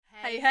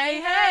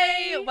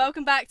Hey!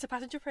 Welcome back to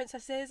Passenger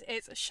Princesses.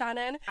 It's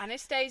Shannon. And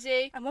it's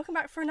Daisy. And welcome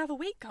back for another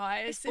week,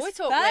 guys. It's Boy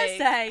Talk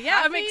Thursday. week.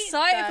 Yeah, I'm Happy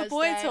excited for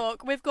Boy Thursday.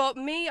 Talk. We've got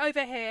me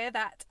over here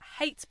that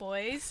hates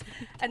boys,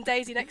 and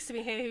Daisy next to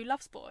me here who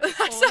loves boys. That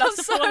or loves sounds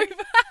the so boy.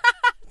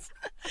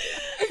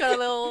 bad. got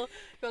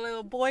a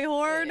little boy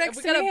horror next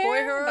we to got me a boy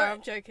here. horror? No,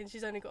 I'm joking.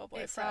 She's only got a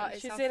boyfriend.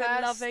 It's She's our in a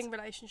first loving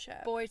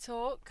relationship. Boy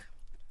Talk.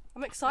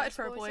 I'm excited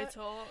for a Boy Boy Talk.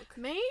 Talk.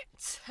 Me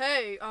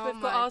too. Oh We've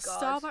my got our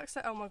God.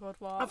 Starbucks. Oh my God,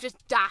 what? I've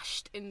just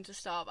dashed into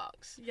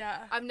Starbucks. Yeah.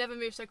 I've never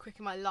moved so quick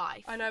in my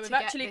life. I know, we've to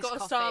get actually this got a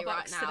coffee Starbucks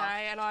right now.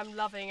 today and I'm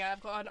loving it.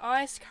 I've got an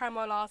iced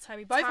caramel latte.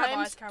 We both have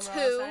Times iced caramel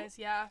two. lattes,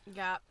 yeah.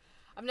 Yeah.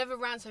 I've never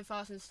ran so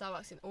fast in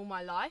Starbucks in all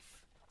my life.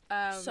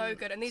 So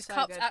good. And these so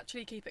cups good.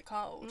 actually keep it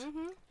cold,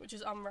 which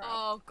is unreal.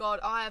 Oh God,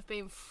 I have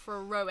been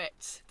through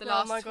it the Oh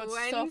last my God,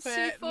 24 stop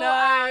it. No,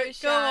 hours.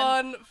 go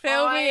Shan. on,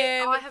 fill me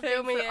in, I have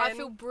fill been me through- I in.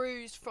 feel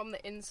bruised from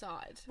the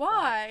inside.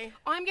 Why?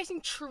 I'm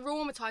getting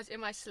traumatized in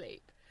my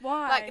sleep.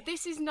 Why? Like,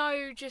 this is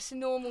no just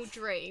normal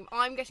dream.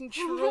 I'm getting What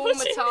do you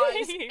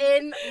traumatized mean?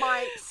 in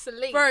my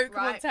sleep. Bro,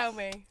 come on, right? tell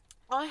me.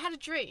 I had a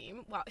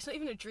dream. Well, it's not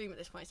even a dream at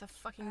this point. It's a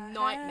fucking I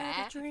nightmare.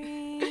 had a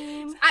dream.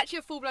 It's actually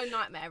a full-blown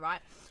nightmare,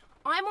 right?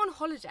 I'm on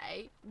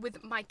holiday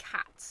with my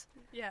cat.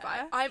 Yeah.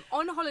 Right? I'm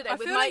on holiday I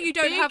with feel my like you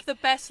don't big... have the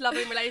best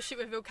loving relationship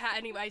with your cat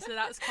anyway, so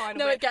that's kind of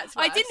No, weird. it gets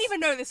I worse. didn't even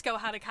know this girl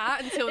had a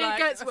cat until It like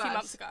gets a few worse.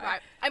 months ago.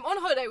 Right. I'm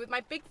on holiday with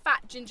my big fat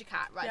ginger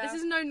cat, right? Yeah. This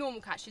is no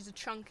normal cat. She's a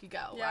chunky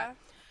girl, Yeah. right?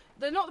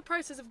 They're not the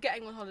process of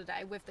getting on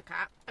holiday with the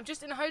cat. I'm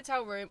just in a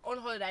hotel room on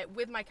holiday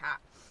with my cat.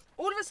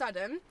 All of a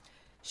sudden,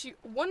 she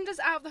wanders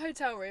out of the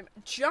hotel room,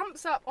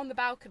 jumps up on the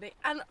balcony,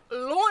 and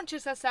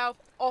launches herself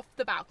off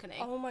the balcony.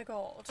 Oh my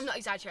God. I'm not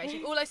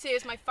exaggerating. All I see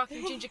is my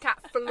fucking ginger cat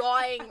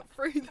flying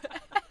through the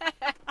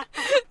air.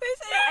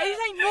 This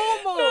ain't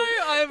normal. No,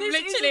 I'm This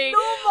literally. isn't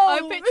normal.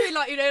 I'm picturing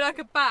like like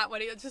a bat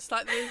when it's just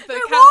like the It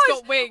cat's was.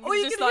 got wings, All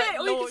you just can like hear,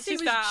 all you can see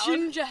launches was down.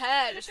 ginger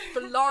hair just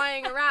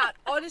flying around.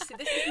 Honestly,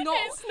 this is not.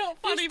 It's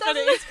not this funny, but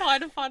doesn't- it is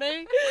kind of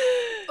funny.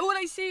 All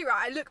I see,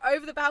 right? I look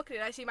over the balcony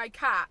and I see my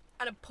cat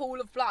and a pool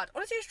of blood.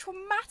 Honestly, it's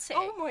traumatic.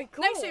 Oh my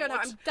God. Next thing I know,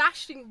 I'm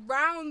dashing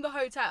round the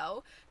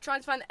hotel trying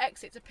to find the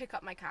exit to pick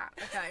up my cat.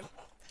 Okay.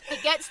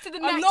 It gets to the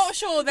next. I'm not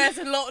sure there's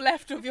a lot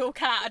left of your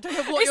cat. I don't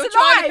know what It's you're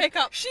alive. trying to pick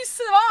up. She's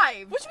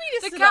survived. What do you mean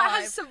it's the survived?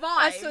 cat has survived.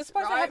 I suppose they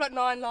right? have like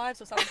 9 lives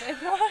or something,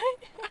 right?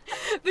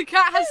 The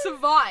cat has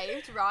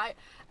survived, right?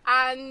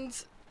 And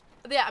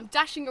yeah, I'm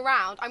dashing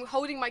around. I'm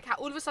holding my cat.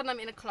 All of a sudden, I'm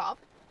in a club.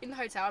 In the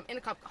hotel, I'm in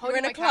a club. Holding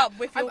in a my club cat.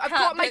 with your I've cat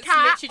got my that's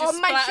cat literally just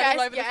on my splattered chest,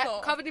 all over the yeah,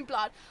 floor. covered in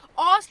blood,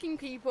 asking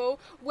people,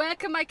 where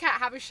can my cat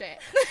have a shit?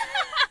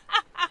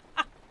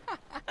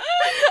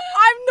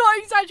 I'm not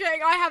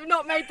exaggerating. I have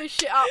not made this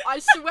shit up. I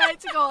swear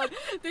to God,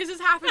 this has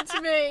happened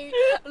to me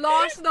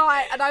last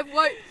night, and I've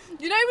woke.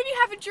 You know when you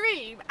have a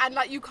dream and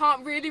like you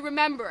can't really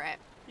remember it.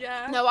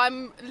 Yeah. No,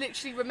 I'm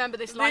literally remember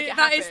this like it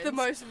That happened. is the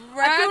most I feel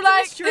random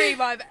like-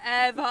 dream I've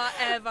ever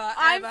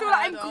I feel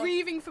like I'm heard of.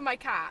 grieving for my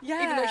cat,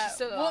 Yeah. even though she's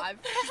still What- alive.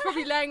 She's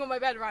probably laying on my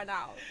bed right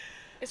now.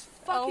 It's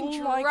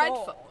fucking Oh my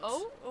dreadful. God.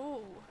 Oh,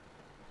 Oh.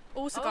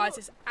 Also, Oh. guys,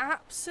 it's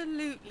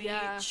absolutely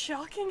Yeah.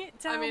 chucking it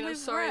down. I mean, I'm with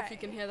sorry rain. if you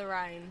can hear the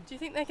rain. Do you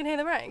think they can hear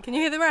the rain? Can you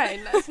hear the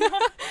rain? Let us know.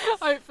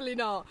 Hopefully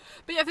not.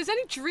 But yeah, if there's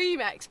any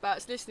dream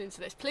experts listening to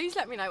this, please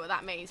let me know what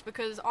that means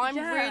because I'm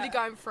Yeah. really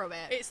going through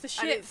it. It's the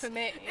And shit for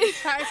me.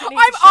 Cats need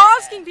I'm to shit.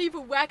 asking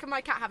people where can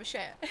my cat have a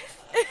shit.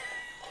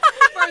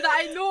 Bro,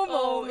 that ain't normal.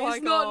 Oh my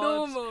it's not God.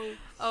 normal.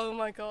 Oh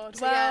my God.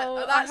 So yeah,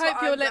 Well, I that's hope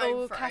what your I'm going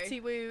little through. catty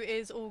woo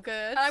is all good.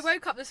 And I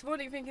woke up this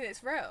morning thinking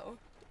it's real.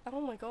 Oh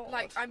my God.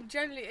 Like I'm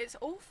generally, it's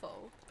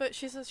awful. But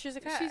she's a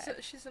cat.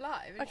 She's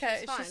alive. And Okay,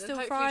 she's fine. she's still and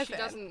hopefully thriving. she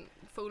doesn't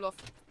fall off.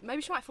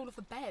 Maybe she might fall off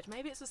the bed.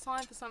 Maybe it's a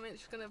sign for something.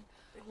 She's gonna.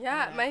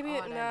 Yeah, I maybe.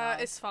 don't No, know.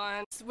 it's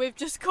fine. We've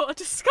just got to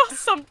discuss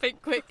something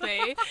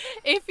quickly.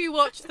 If you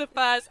watched the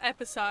first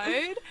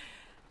episode,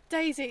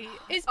 Daisy,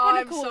 is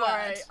Pinnacle I'm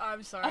sorry. word.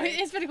 I'm sorry. I mean,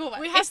 it's Pinnacle word.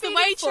 We have It's the been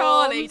way informed.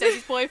 Charlie,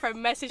 Daisy's boyfriend,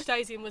 messaged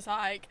Daisy and was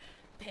like,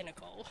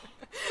 Pinnacle.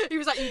 He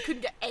was like, you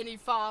couldn't get any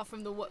far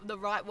from the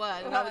right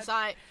word, and I was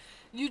like,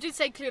 you did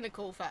say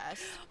clinical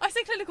first. I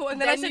said clinical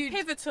and then I Then said you-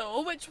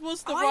 pivotal, which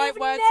was the I've right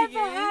word to use.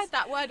 never heard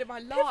that word in my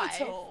life.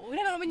 Pivotal. You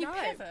don't know when you No.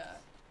 pivot.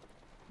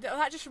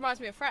 That just reminds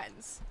me of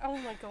Friends. Oh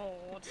my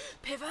God.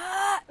 Pivot.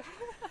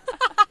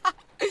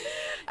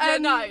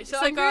 Um, no, so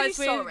I'm guys,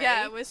 really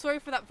sorry. we're sorry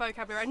for that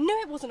vocabulary. I knew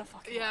it wasn't a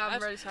fucking Yeah, word.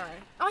 I'm really sorry.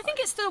 I think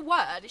it's still a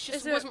word. It just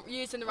Is it? wasn't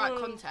used in the right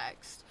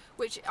context.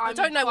 Which I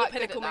don't know what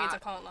quite good pinnacle at means, I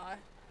that. can't lie.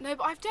 No,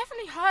 but I've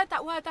definitely heard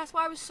that word. That's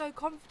why I was so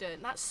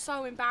confident. That's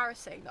so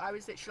embarrassing that I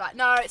was literally like,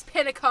 no, it's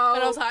pinnacle.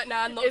 And I was like,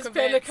 nah, I'm not It's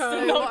convinced. Pinnacle.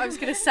 And what I was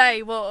going to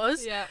say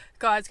was, Yeah.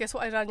 guys, guess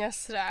what I done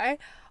yesterday?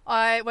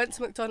 I went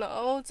to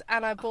McDonald's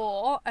and I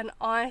bought an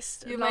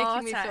iced You're latte.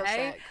 making me feel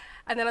sick.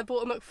 And then I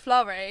bought a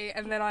McFlurry,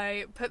 and then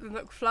I put the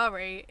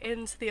McFlurry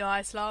into the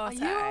iced Are latte.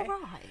 you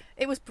alright?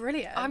 It was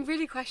brilliant. I'm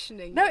really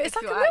questioning. No, if it's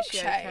like you're a actually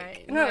milkshake.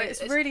 okay. No,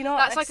 it's really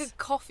nice. That's like a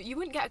coffee. You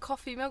wouldn't get a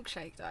coffee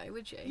milkshake though,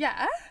 would you?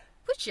 Yeah.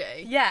 Would you?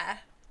 Yeah.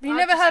 You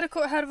never heard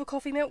of a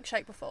coffee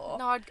milkshake before?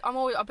 No, I'm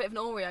always a bit of an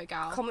Oreo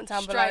gal. Comment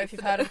down below if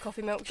you've heard of a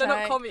coffee milkshake. They're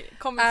not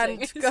commenting. And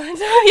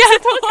yeah,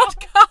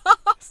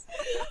 podcast.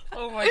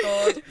 Oh my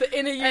god. The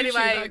inner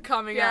YouTuber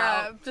coming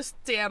out. Just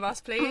DM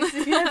us, please,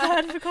 if you've ever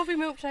heard of a coffee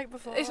milkshake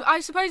before. I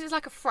suppose it's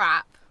like a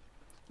frap.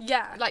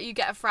 Yeah. Like you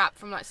get a frap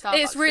from like Starbucks.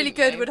 It's really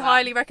good. Would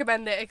highly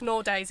recommend it.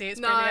 Ignore Daisy. It's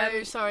brilliant.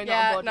 No, sorry, not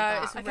on board with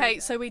that. It's okay,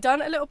 so we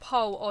done a little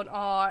poll on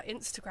our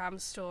Instagram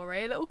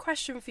story. A little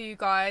question for you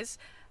guys.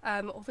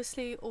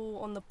 Obviously all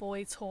on the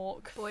boy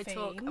talk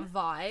theme.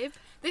 Vibe.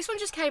 This one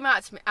just came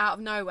out to me out of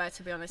nowhere,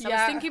 to be honest. I was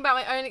Yeah. thinking about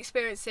my own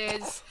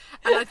experiences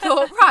and I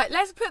thought, right,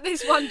 let's put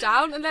this one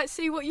down and let's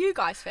see what you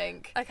guys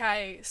think.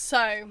 Okay,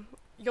 so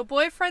your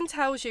boyfriend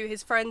tells you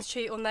his friends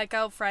cheat on their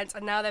girlfriends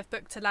and now they've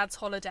booked a lad's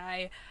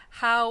holiday.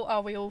 How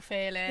are we all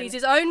feeling? He's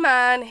his own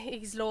man,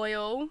 he's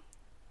loyal.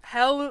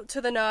 Hell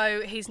to the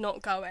no, he's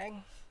not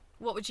going.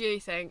 What would you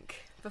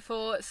think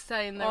before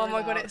saying that? Oh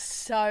my god, it's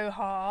so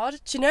hard.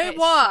 Do you know It's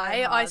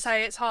why so I hard.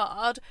 say it's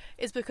hard?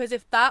 Is because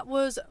if that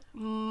was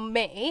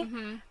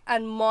me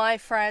and my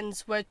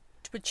friends would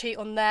cheat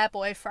on their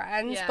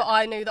boyfriends, Yeah. but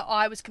I knew that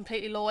I was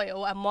completely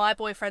loyal and my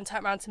boyfriend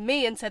turned around to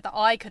me and said that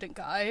I couldn't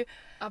go,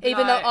 I'd be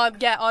even like,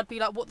 though I'd be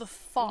like, what the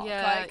fuck?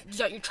 Like,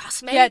 don't you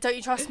trust me? yeah, don't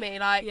you trust me?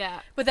 Like, Yeah.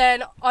 But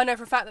then I know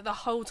for a fact that the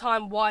whole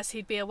time whilst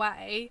he'd be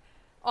away,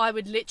 I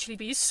would literally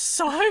be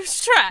so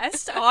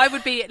stressed. I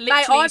would be literally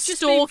I've just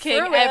been stalking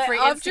through it. every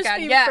Instagram. I've just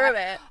been through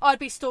it. I'd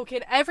be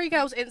stalking every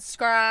girl's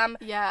Instagram.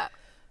 Yeah.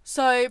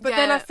 So, but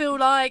then Yeah. I feel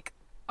like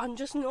I'm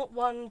just not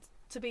one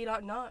to be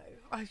like, no.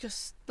 I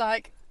just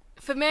like,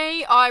 For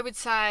me, I would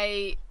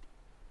say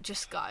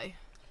just go.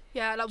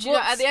 yeah, like Do you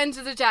know, at the end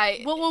of the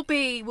day, what will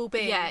be, will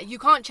be. yeah, you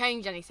can't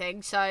change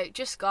anything, so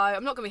just go.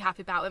 I'm not going to be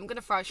happy about it. I'm going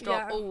to throw a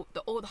straw Yeah.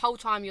 all the whole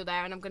time you're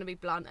there, and I'm going to be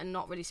blunt and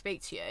not really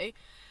speak to you.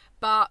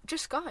 But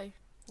just go.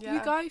 Yeah.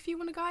 You go if you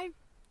want to go.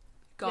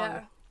 Go.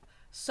 Yeah.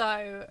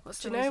 So, What's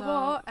do you the know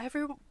result?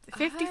 what?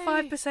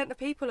 55% of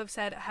people have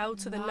said hell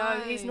to the no,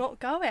 he's No. not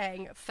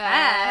going.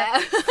 Fair.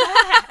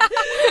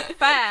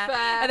 Fair.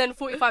 Fair. And then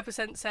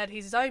 45% said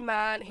he's his own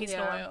man, he's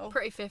Yeah, loyal.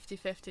 Pretty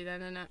 50-50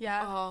 then, isn't it?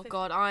 Yeah, Oh 50.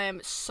 god, I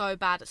am so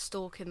bad at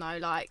stalking though.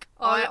 Like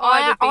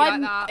I would be like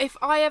I'm- that. If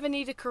I ever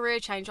need a career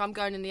change, I'm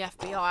going in the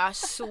FBI. I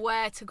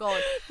swear to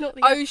God. Not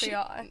the Ocean-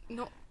 FBI.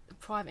 Not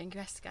private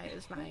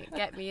investigators, mate.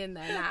 Get me in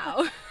there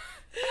now.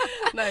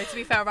 No, to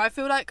be fair, I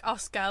feel like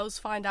us girls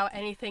find out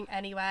anything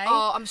anyway.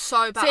 Oh, I'm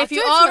so bad. So I if you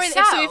do it to are in,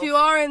 myself. so if you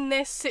are in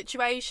this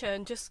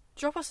situation, just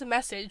drop us a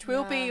message.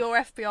 We'll be Yeah. your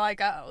FBI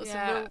girls.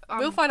 Yeah, And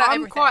we'll find out I'm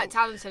everything. quite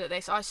talented at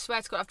this. I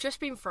swear to God, I've just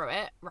been through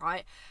it.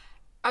 Right,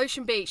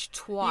 Ocean Beach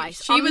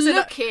twice. She I'm was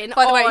looking.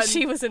 By the way, on-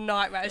 she was a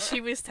nightmare. She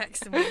was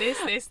texting me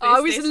this. I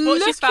was this. looking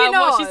What she's found.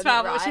 What she's on,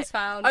 found. What right? she's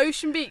found.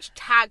 Ocean Beach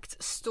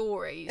tagged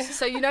stories.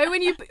 So you know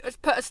when you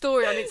put a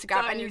story on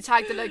Instagram and you Don't.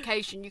 tag the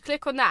location, you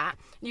click on that,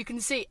 you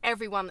can see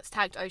everyone that's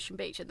tagged Ocean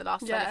Beach in the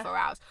last Yeah. 24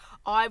 hours.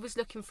 I was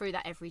looking through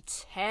that every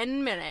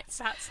 10 minutes.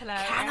 That's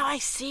hilarious. Can I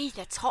see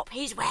the top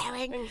he's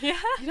wearing? Yeah.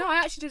 You know, I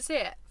actually did see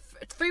it.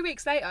 3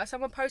 weeks later,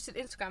 someone posted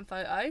an Instagram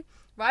photo.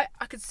 Right,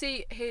 I could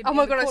see him. Oh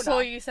my in the god, I corner. saw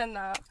you send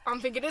that. I'm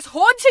thinking it's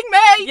haunting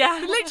me.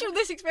 Yeah. Literally,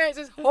 this experience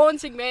is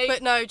haunting me.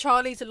 But no,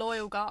 Charlie's a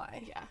loyal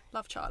guy. yeah,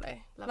 Love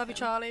Charlie. Love Love you, him.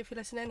 Charlie. If you're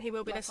listening, he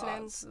will be Love listening.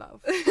 hearts.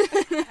 Love.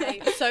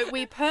 Okay, so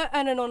we put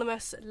an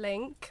anonymous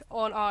link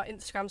on our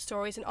Instagram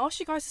stories and asked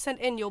you guys to send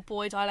in your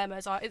boy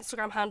dilemmas. Our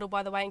Instagram handle,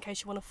 by the way, in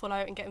case you want to follow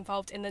and get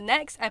involved in the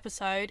next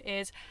episode,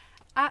 is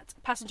at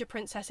Passenger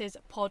Princesses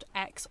Pod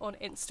X on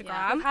Instagram.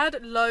 Yeah. We've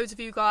had loads of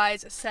you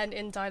guys send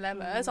in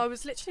dilemmas. I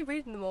was literally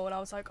reading them all and I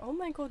was like, oh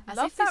my god, As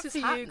love if this that is for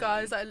you happening.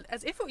 guys. Like,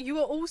 as if you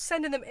were all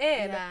sending them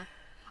in. yeah.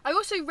 I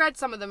also read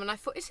some of them and I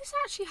thought, is this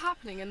actually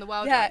happening in the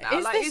world Yeah, right now?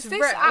 is Like, this is this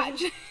real?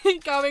 actually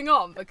going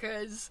on?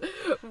 Because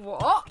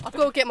what? I've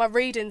got to get my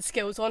reading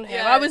skills on here.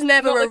 Yeah, I was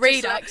never not a the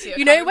reader. dyslexia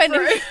You know coming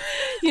when through.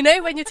 you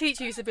know when your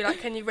teacher used to be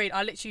like, "Can you read?" I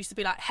literally used to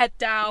be like, "Head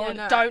down, Yeah,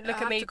 no, don't I look at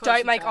have me, to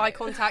don't make eye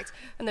concentrate." contact,"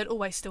 and they'd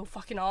always still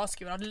fucking ask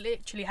you. And I'd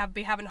literally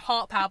be having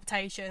heart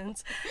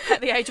palpitations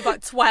at the age of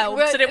like 12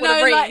 because I didn't want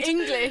to read. Like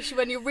English,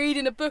 when you're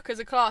reading a book as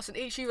a class and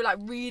each of you are like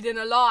reading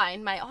a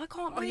line, mate, I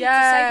can't read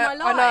Yeah, to save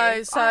my life. I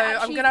know. So I'm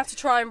actually- gonna have to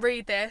try and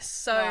read this.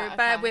 So Right,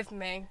 bear okay. with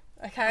me.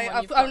 Okay, Come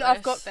on, I've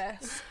you've got got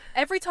this.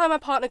 Every time my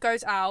partner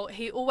goes out,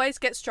 he always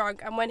gets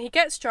drunk, and when he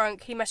gets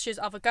drunk, he messages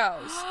other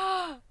girls.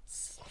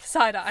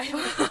 Side eye.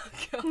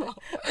 God.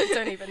 I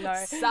don't even know.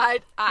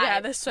 Side eye. Yeah,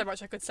 there's so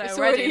much I could say it's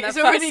already. in it's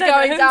that already first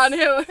going sentence.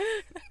 downhill.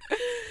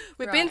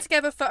 We've been Right.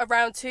 together for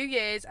around 2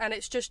 years and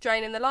it's just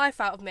draining the life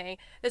out of me.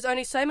 There's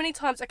only so many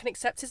times I can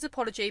accept his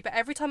apology, but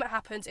every time it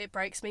happens, it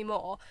breaks me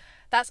more.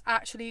 That's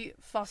actually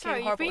fucking Sorry,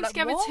 you've horrible. been Like,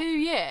 together what? 2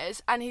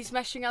 years and he's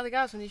meshing other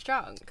girls when he's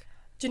drunk.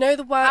 Do you know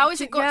the word? How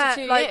has it got yeah,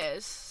 to 2 like,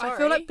 years? I feel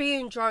Sorry. like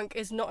being drunk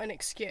is not an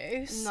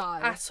excuse No,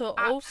 at all.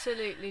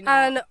 absolutely not.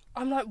 And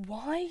I'm like,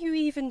 why are you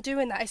even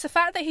doing that? It's the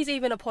fact that he's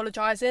even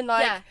apologising.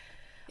 Like, yeah.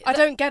 I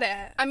don't get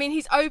it. I mean,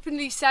 he's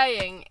openly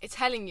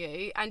telling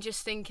you, and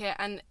just think it,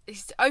 and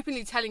he's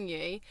openly telling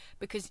you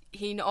because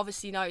he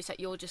obviously knows that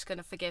you're just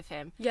gonna forgive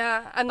him.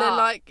 Yeah, and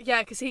then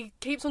because he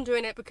keeps on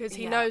doing it because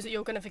he knows that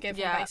you're gonna forgive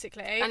him,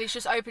 basically. And he's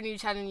just openly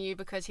telling you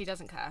because he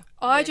doesn't care.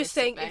 I just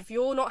think if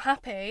you're not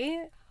happy,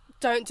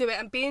 don't do it.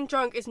 And being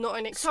drunk is not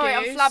an excuse. Sorry,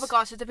 I'm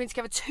flabbergasted. They've been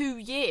together 2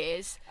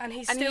 years. And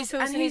he still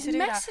feels the need to do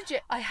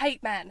that. I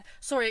hate men.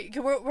 Sorry,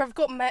 we've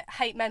got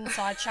hate men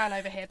side Shan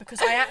over here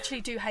because I actually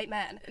do hate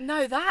men.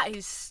 No, that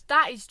is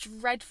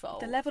dreadful.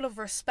 The level of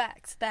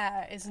respect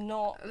there is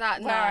not where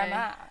I'm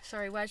at.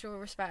 Sorry, where's your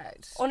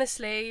respect?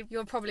 Honestly,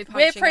 you're probably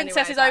punching we're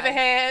princesses over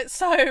here,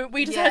 so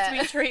we deserve to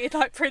be treated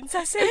like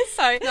princesses.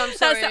 So no, I'm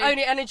sorry. That's the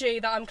only energy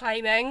that I'm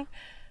claiming.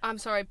 I'm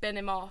sorry, bin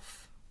him off.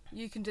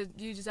 You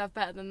deserve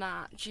better than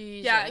that.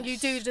 Jesus. Yeah, you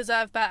do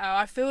deserve better.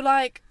 I feel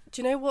like,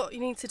 do you know what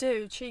you need to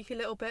do? Cheeky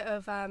little bit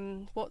of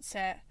what's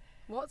it?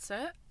 What's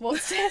it?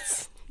 What's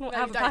it? Not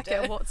have a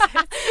packet of what's it?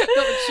 Got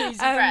the cheesy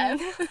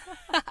breath.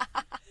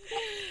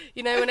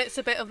 You know, when it's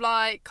a bit of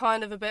like,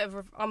 kind of a bit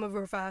of, I'm a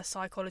reverse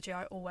psychology.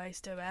 I always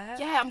do it.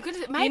 Yeah, I'm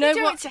gonna maybe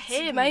do it to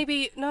him.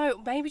 Maybe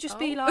just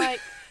be like.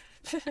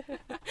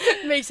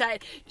 Me saying,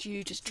 do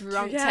you just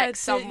drunk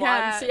text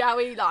someone, see how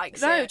he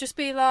likes it? No, just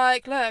be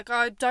like, look,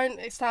 I don't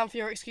stand for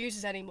your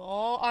excuses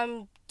anymore.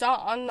 I'm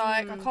done.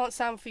 Like, I can't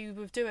stand for you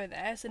with doing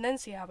this, and then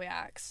see how he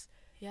acts.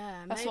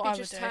 Yeah, that's maybe what I would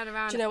just do. Turn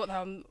around. Do you know what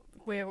though?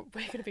 We're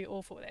going to be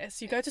awful at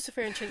this. You go to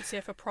Sophia and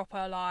Cinzia for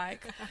proper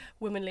like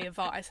womanly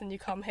advice, and you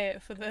come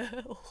here for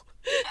the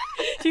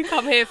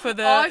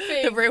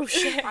the real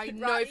shit. I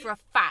know for a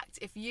fact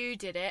if you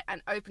did it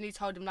and openly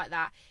told him like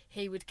that,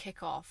 he would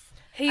kick off.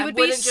 He would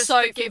be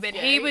so vivid.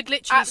 He would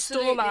literally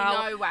storm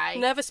out. No way.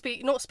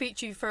 Not speak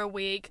to you for a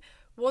week.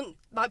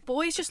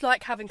 Boys just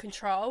like having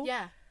control.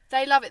 Yeah.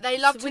 They love it. They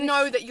love to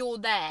know that you're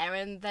there,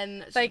 and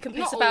then they can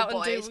piss about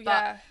and do.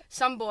 But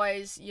some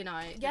boys, you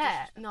know.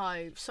 Yeah.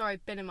 No. Sorry.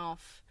 Bin him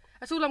off.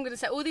 That's all I'm gonna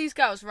say. All these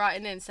girls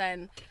writing in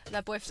saying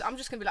their boyfriends. I'm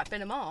just gonna be like,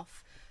 bin him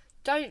off.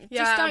 Don't.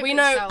 Yeah. Just don't we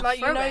know. Like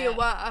you know your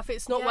worth.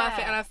 It's not worth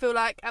it. And I feel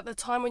like at the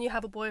time when you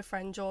have a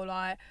boyfriend, you're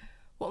like,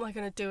 what am I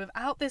gonna do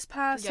without this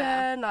person?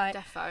 Yeah. Like.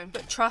 Defo.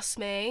 But trust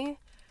me.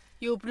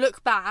 You'll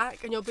look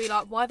back and you'll be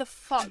like, why the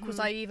fuck was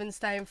I even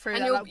staying through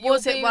that? Like,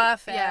 was it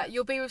worth it? Yeah,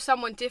 you'll be with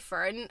someone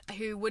different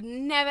who would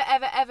never,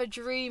 ever, ever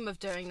dream of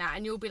doing that,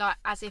 and you'll be like,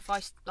 as if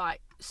I,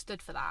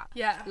 stood for that.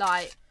 Yeah.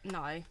 Like,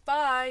 no.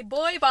 Bye.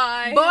 Boy,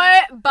 bye.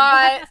 Boy,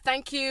 bye.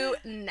 Thank you.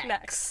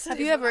 Next. Have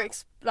you ever,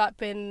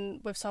 been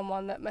with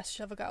someone that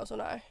messaged other girls or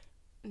no?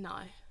 No.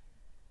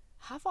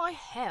 Have I?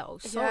 Hell,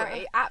 sorry.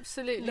 Yeah.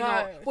 Absolutely no.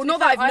 not. Well, not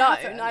that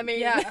I've known. I mean,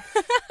 yeah.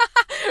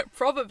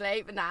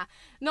 Probably, but nah.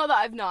 Not that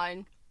I've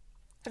known.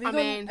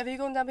 Have you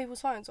gone down people's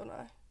phones or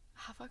no?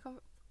 Have I gone?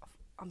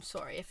 I'm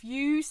sorry. If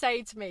you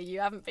say to me you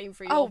haven't been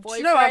through your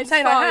boyfriend's no, I'm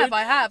saying phone,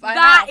 I have.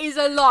 That is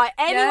a lie.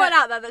 Anyone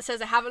out there that says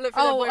I haven't looked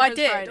through their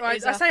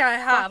boyfriend's phone, I say I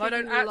have. I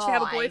don't actually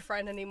have a lie.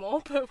 boyfriend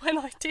anymore, but when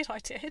I did, I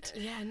did.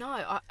 Yeah,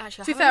 no.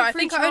 Actually, to be fair, I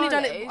think I only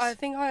done it. I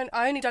think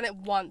I only done it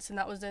once, and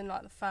that was in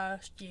like the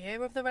first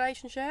year of the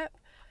relationship.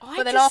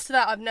 But then after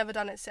that, I've never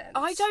done it since.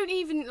 I don't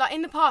even,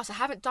 in the past, I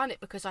haven't done it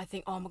because I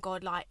think, oh my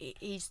God,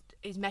 he's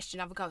messaging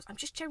other girls. I'm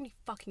just generally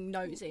fucking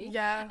nosy.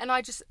 Yeah. And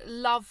I just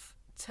love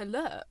to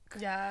look.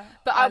 Yeah.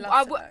 But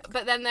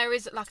but then there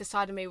is, a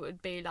side of me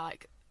would be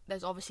like,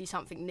 there's obviously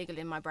something niggling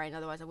in my brain,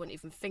 otherwise I wouldn't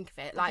even think of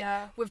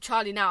it. With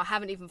Charlie now, I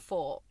haven't even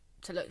thought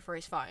to look for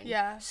his phone.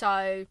 Yeah.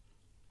 So...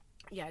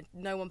 yeah,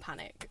 no one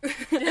panic.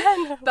 Yeah,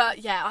 no. But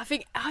yeah, I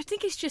think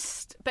it's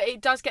just, but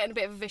it does get in a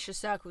bit of a vicious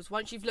circles.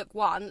 Once you've looked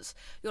once,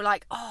 you're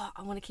like, oh,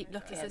 I want to keep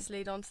looking. Does this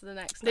lead on to the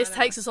next? This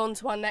takes us on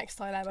to our next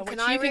dilemma, which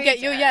I you can get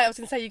your. Yeah, I was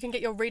gonna say you can get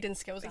your reading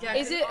skills. Yeah.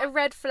 Is it a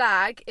red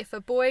flag if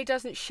a boy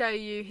doesn't show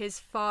you his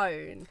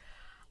phone?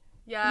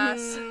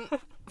 Yes.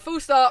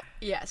 Full stop.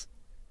 Yes.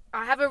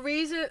 I have a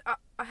reason.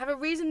 I have a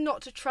reason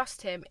not to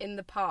trust him in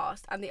the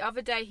past, and the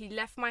other day he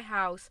left my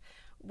house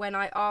when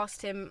I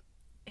asked him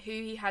who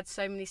he had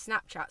so many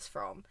Snapchats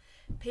from.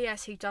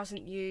 P.S. He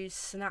doesn't use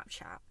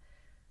Snapchat.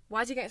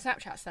 Why is he getting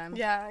Snapchats then?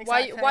 Yeah,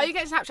 exactly. Why are you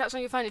getting Snapchats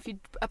on your phone if you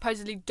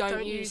supposedly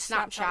don't use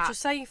Snapchat?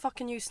 Just say you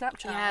fucking use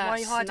Snapchat. Yeah, why are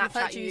you hiding the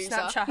fact you use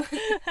Snapchat?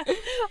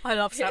 I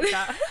love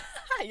Snapchat.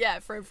 Yeah,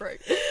 through.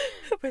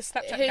 With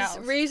Snapchat His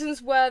gals.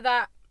 reasons were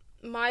that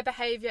my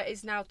behaviour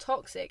is now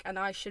toxic and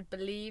I should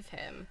believe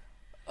him.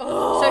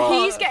 Oh. So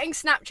he's getting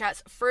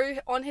Snapchats through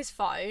on his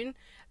phone,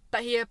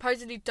 but he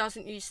supposedly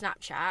doesn't use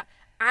Snapchat.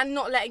 And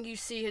not letting you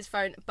see his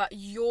phone, but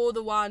you're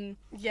the one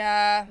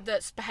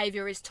that's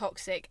behaviour is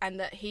toxic and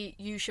that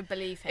you should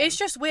believe him. It's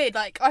just weird.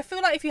 I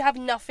feel like if you have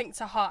nothing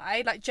to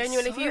hide,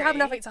 genuinely, if you have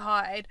nothing to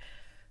hide,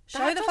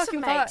 show the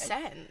fucking phone. That doesn't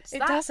make sense. It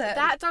doesn't.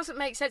 That doesn't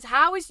make sense.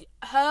 How is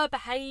her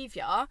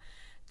behaviour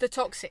the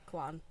toxic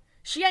one?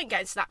 She ain't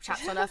getting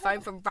Snapchats on her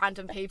phone from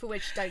random people when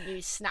she don't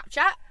use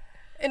Snapchat.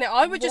 In it,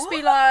 I would just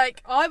be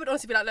like, I would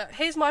honestly be like, look,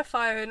 here's my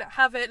phone,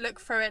 have it, look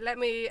through it,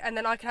 and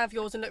then I can have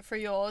yours and look through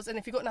yours. And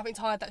if you've got nothing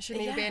to hide, that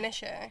shouldn't even be an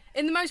issue.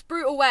 In the most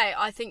brutal way,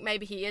 I think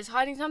maybe he is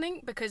hiding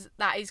something, because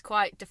that is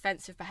quite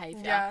defensive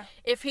behaviour. Yeah.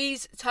 If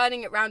he's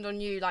turning it round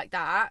on you like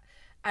that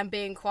and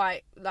being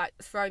quite, like,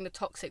 throwing the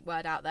toxic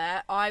word out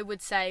there, I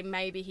would say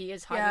maybe he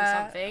is hiding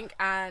something,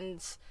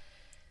 and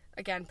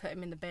again, put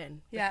him in the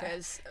bin. Yeah,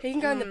 because he can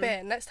go in the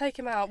bin. Let's take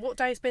him out. What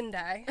day's bin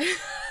day?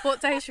 What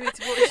day should we?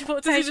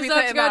 What day should we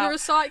put him go out? to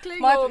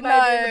recycling, or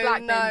maybe in the black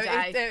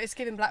bin day? It's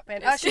giving black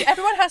bin. Actually,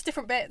 everyone has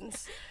different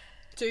bins.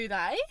 Do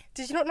they?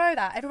 Did you not know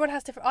that? Everyone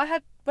has different.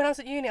 When I was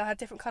at uni, I had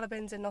different colour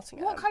bins in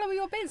Nottingham. What colour were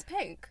your bins?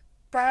 Pink?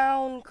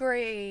 Brown,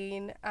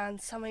 green,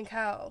 and something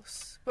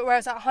else. But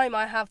whereas at home,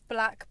 I have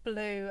black,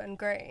 blue, and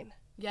green.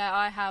 Yeah,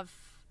 I have.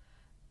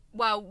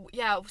 Well,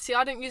 yeah, see,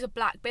 I don't use a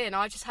black bin.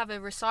 I just have a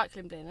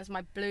recycling bin as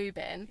my blue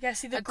bin. Yeah,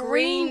 see, the a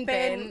green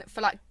bin for,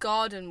 like,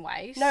 garden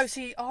waste. No,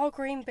 see, our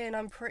green bin,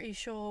 I'm pretty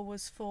sure,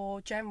 was for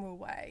general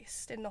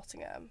waste in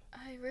Nottingham. Oh,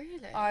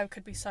 really? I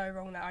could be so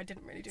wrong now. I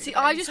didn't really do See,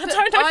 bins. I just I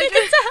don't know if you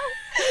can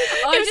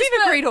tell. It was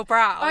either green or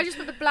brown. I just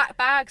put the black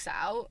bags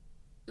out,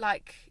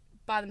 like,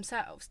 by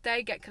themselves.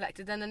 They get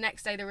collected, then the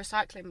next day the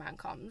recycling man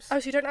comes. Oh,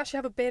 so you don't actually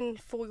have a bin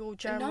for your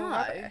general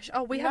rubbish?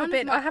 Oh, we have a None bin.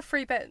 of my- I have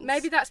 3 bins.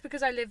 Maybe that's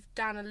because I live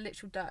down a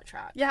literal dirt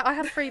track. Yeah, I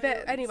have 3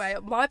 bins. Anyway,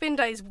 my bin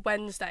day's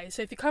Wednesday,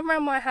 so if you come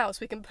around my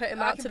house, we can put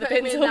him I out can to the put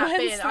him bins in on that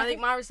Wednesday. bin. I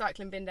think my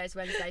recycling bin day's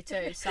Wednesday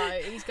too, so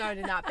he's going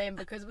in that bin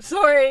because I'm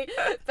sorry,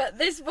 but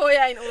this boy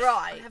ain't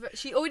alright.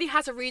 She already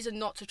has a reason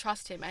not to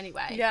trust him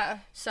anyway. Yeah.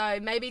 So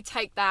maybe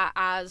take that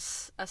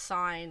as a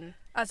sign.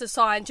 As a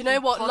sign. Do you know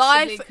what?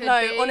 Possibly Life... could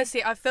No, be.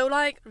 honestly, I feel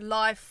like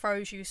life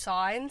throws you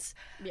signs,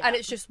 Yeah. and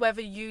it's just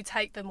whether you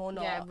take them or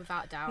not. Yeah,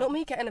 without doubt. Not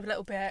me getting a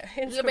little bit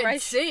A little bit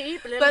inspiration.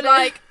 deep, a little But bit-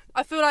 like,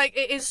 I feel like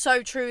it is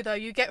so true though.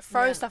 You get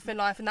thrown Yeah. stuff in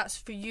life, and that's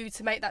for you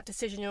to make that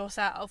decision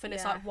yourself. And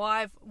it's Yeah.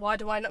 like, why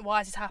do I know? Why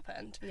has this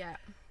happened? Yeah.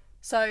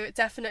 So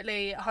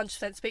definitely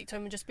 100% speak to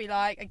him and just be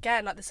like,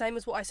 again, like the same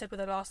as what I said with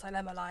the last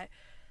dilemma. Like,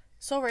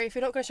 sorry if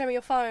you're not going to show me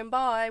your phone.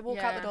 Bye. Walk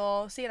out the Yeah.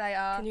 door. See you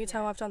later. Can you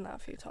tell I've done that a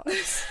few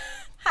times?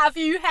 Have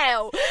you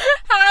hell?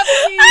 Have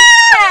you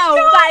hell?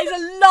 That is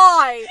a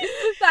lie.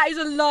 That is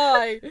a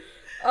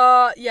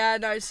lie. Yeah,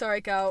 no, sorry,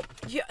 girl.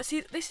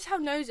 See, this is how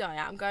nosy I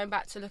am, going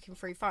back to looking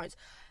through phones.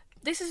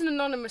 This is an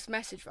anonymous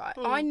message, right?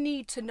 I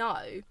need to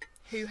know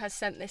who has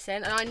sent this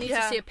in, and I need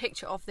to see a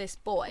picture of this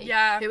boy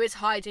who is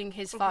hiding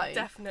his phone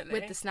Definitely.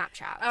 with the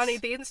Snapchat. I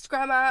need the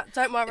Instagram app.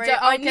 Don't worry.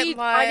 I I need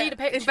a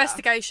picture.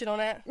 investigation on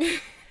it.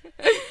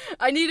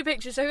 I need a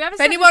picture. So whoever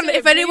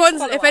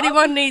If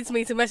anyone needs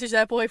me to message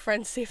their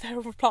boyfriend to see if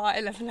they'll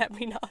reply, then let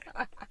me know,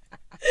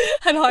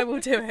 and I will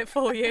do it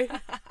for you.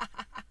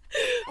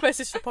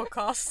 Message the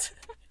podcast,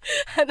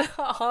 and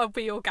I'll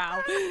be your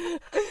gal.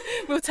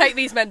 We'll take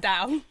these men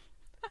down.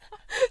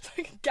 It's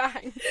like a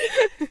gang.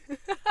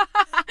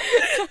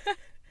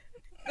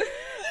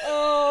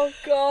 Oh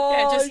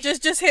god. Yeah,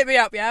 just hit me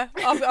up. Yeah,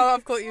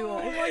 I've got you all.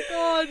 Oh my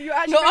god, you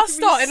actually Not us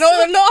starting.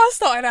 Not us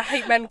starting a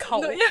hate men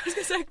cult. No, yeah, I was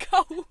gonna say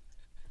Cole.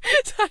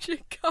 It's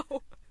actually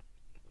Cole.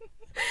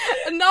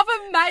 Another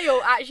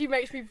male actually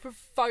makes me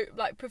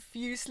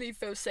profusely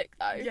feel sick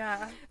though.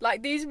 Yeah.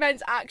 Like these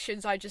men's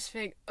actions, I just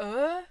think,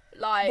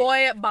 like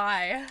Boy,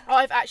 bye.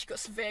 I've actually got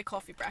severe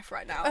coffee breath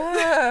right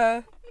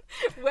now.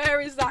 Where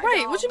is that?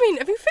 Wait, gone? what do you mean?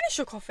 Have you finished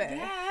your coffee?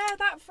 Yeah,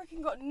 that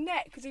freaking got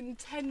necked in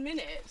 10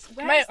 minutes.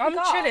 Where's Mate, the I'm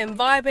gone? chilling,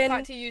 I vibing.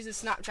 like to use a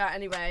Snapchat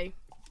anyway.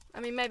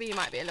 I mean, maybe you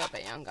might be a little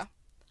bit younger.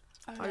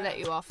 I'll let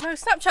you off. No,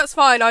 Snapchat's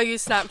fine. I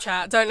use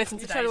Snapchat. Don't listen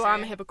to You Daisy. tell her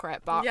I'm a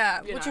hypocrite, but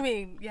Yeah, you what know. do you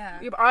mean? Yeah.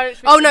 Yeah, but I don't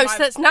speak Oh to no, my-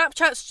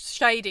 Snapchat's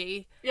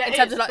shady Yeah, in it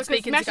terms is, of like because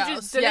speaking to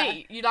messages girls.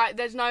 delete. You like,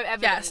 there's no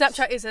evidence. Yeah,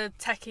 Snapchat is a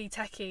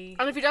techie.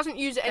 And if he doesn't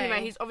use it anyway,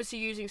 thing. he's obviously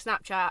using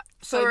Snapchat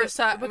For a that-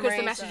 certain because the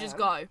reason. messages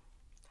go.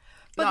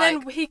 But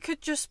Like- then he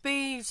could just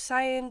be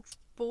saying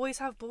boys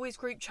have boys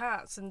group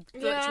chats and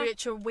Yeah.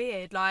 which are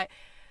weird. Like,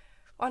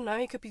 I don't know,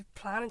 he could be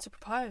planning to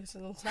propose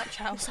on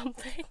Snapchat or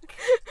something.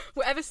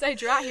 Whatever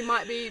stage you're at, he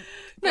might be.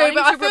 No, planning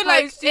but I to feel propose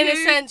like to in a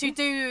you. sense you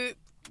do.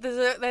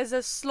 There's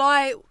a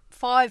slight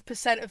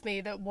 5% of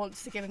me that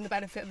wants to give him the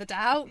benefit of the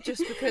doubt,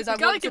 just because I You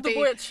gotta want to give be. the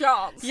boy a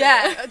chance.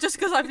 Yeah, just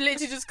because I've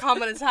literally just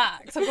come and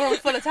attacked. I've gone on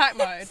full attack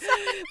mode.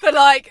 But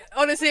like,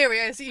 on a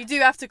serious, you do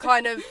have to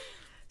kind of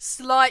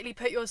slightly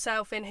put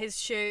yourself in his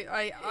shoe.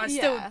 I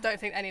still Yeah. don't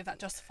think any of that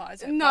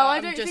justifies it. No, but I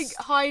I'm don't just, think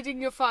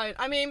hiding your phone.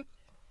 I mean,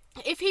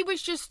 if he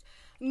was just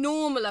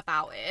normal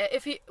about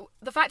it,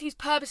 the fact he's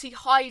purposely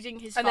hiding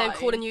his and phone then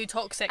calling you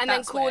toxic, and then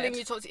that's calling weird.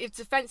 you toxic, it's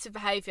defensive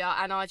behaviour,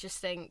 and I just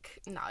think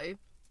no.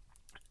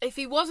 If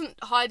he wasn't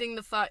hiding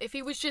the phone, if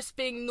he was just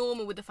being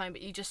normal with the phone,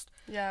 but you just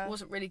Yeah.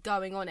 wasn't really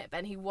going on it,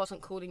 then he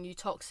wasn't calling you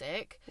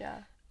toxic, Yeah.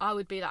 I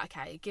would be like,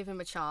 okay, give him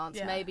a chance.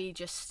 Yeah. Maybe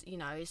just,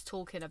 he's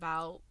talking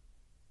about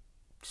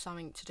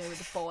something to do with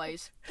the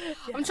boys.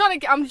 I'm trying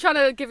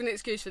to give an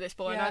excuse for this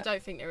boy, and Yeah. I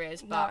don't think there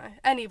is. But No.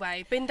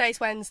 Anyway, bin day's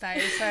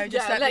Wednesday, so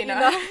just yeah, let me you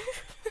know.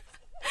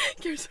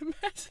 Give us a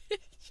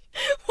message.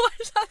 Why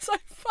is that so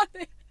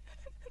funny?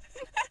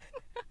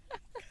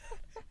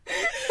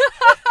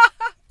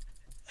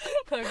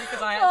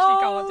 because I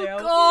actually can't deal.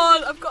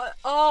 God, I've got.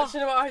 Oh, Do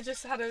you know what?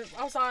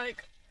 I was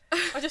like,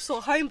 I just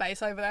saw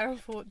Homebase over there and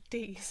thought,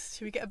 Dees,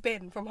 should we get a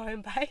bin from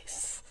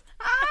Homebase?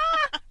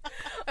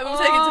 And we'll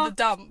take it to the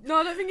dump. no,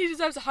 I don't think he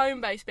deserves a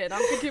home-based bin.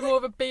 I'm thinking more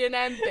of a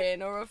B&M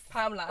bin or a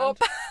Poundland. Or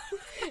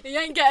he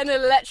ain't getting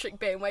an electric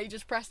bin where you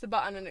just press the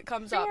button and it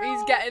comes up.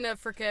 He's getting a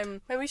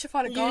freaking Maybe we should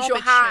find a use garbage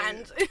your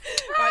hand. chute.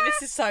 Right,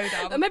 this is so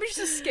dumb. Or maybe just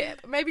a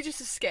skip. Maybe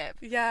just a skip.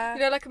 Yeah.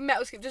 You know, like a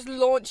metal skip. Just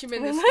launch him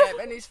in the skip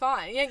and he's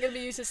fine. He ain't going to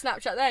be using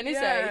Snapchat then, is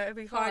Yeah, he? it'll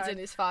be fine. Hiding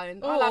his phone.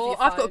 Or I love your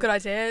phone. I've got a good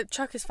idea.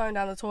 Chuck his phone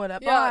down the toilet.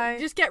 Yeah, Bye.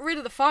 just get rid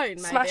of the phone, maybe.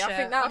 Smash I it.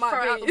 think that I'll might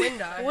throw be it out the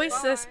window.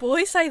 Bye.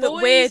 Boys say that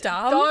Boys we're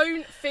dumb.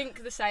 Don't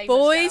think the same.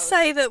 Boys as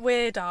say that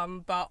we're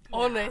dumb, but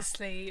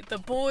honestly, the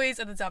boys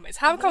are the dumbest.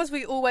 How comes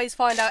we always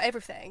find out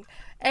everything?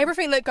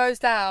 Everything that goes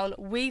down,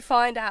 we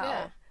find out.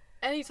 Yeah.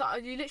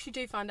 Anytime you literally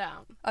do find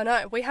out. I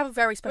know. We have a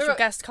very special We're a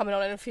guest coming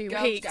on in a few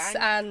girls' weeks,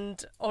 gang.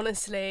 and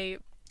honestly,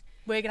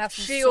 we're gonna have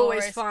some She stories.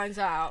 always finds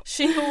out.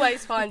 She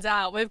always finds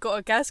out. We've got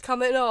a guest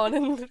coming on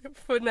and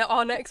for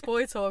our next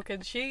boy talk,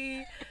 and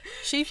she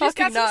She's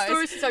fucking got some knows.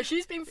 stories to tell.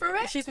 She's been through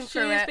it. She's been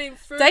through it. Been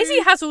through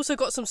Daisy has also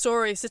got some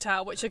stories to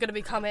tell, which are going to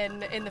be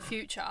coming in the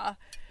future.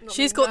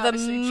 She's being got the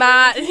nervously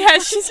mad, yeah,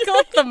 she's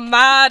got the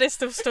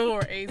maddest of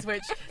stories,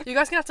 which you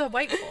guys gonna have to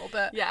wait for.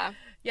 But Yeah.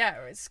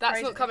 it's That's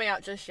crazy. not coming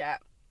out just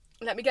yet.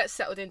 Let me get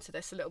settled into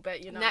this a little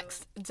bit, you know.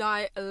 Next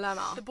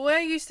dilemma. The boy I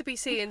used to be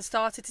seeing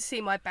started to see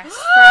my best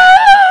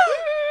friend.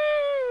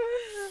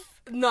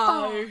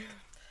 No.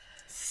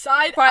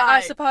 Side Right, I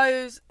eye.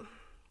 suppose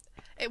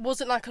it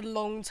wasn't like a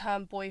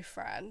long-term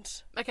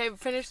boyfriend. Okay,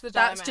 finish the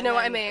That's- dilemma. do you know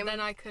what I and then- mean? Then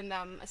I can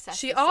assess.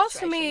 She the asked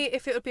situation. me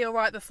if it would be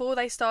alright before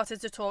they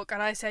started to talk,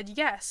 and I said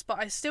yes, but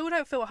I still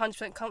don't feel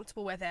 100%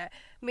 comfortable with it.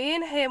 Me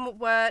and him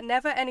were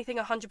never anything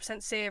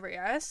 100%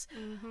 serious.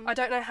 Mm-hmm. I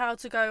don't know how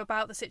to go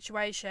about the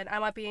situation.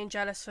 Am I being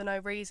jealous for no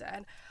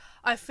reason?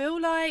 I feel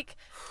like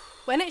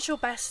when it's your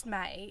best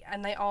mate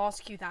and they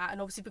ask you that, and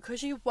obviously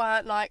because you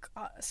weren't like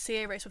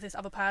serious with this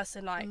other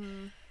person, like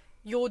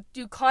you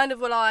kind of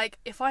were like,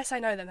 if I say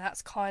no, then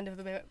that's kind of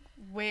a bit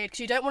weird because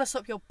you don't want to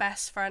stop your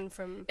best friend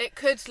from It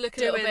could look a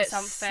little doing bit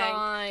something.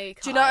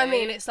 psycho. Do you know what I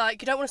mean? It's like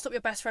you don't want to stop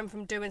your best friend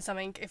from doing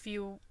something if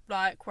you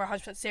like were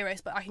 100% serious,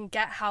 but I can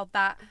get how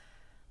that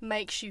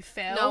makes you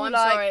feel. No, I'm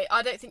like, sorry.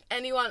 I don't think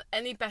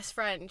any best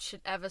friend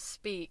should ever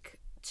speak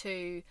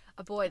to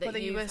a boy that whether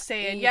you you've were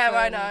seeing. even- Yeah,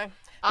 I know.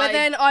 But I-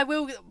 then I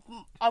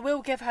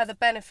will give her the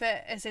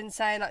benefit as in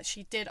saying that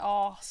she did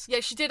ask.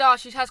 Yeah, she did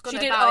ask. She has gone She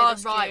did about it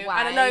ask the right you, way.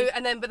 and I know.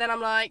 And then, but then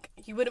I'm like,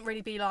 you wouldn't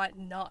really be like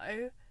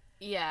no.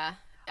 Yeah.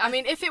 I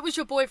mean, if it was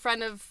your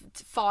boyfriend of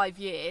 5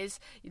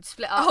 years, you'd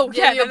split up. Oh,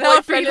 yeah, your then I'd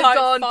boyfriend be had like,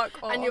 gone,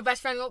 fuck off. and your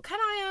best friend go, can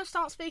I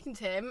start speaking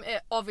to him?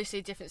 Obviously,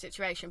 a different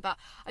situation, but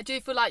I do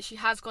feel like she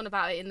has gone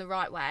about it in the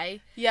right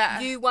way. Yeah.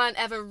 You weren't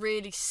ever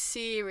really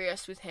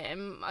serious with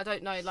him. I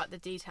don't know, like, the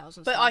details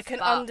and But stuff. I can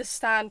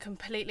understand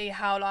completely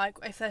how, like,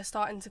 if they're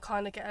starting to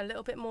kind of get a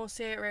little bit more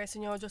serious,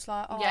 and you're just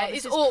like, oh, Yeah, this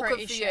it's is awkward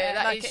pretty for you. shit.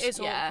 That Like, is- it is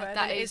yeah, awkward.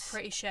 that and it is is-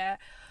 pretty shit.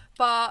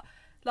 But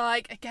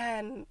like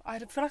again, I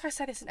feel like I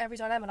said this in every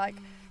dilemma. Like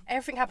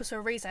everything happens for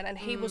a reason, and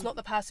he was not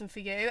the person for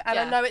you. And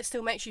I Yeah. know it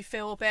still makes you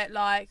feel a bit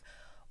like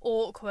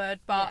awkward,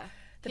 but Yeah.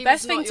 the He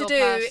best was thing not to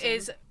your do person.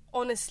 is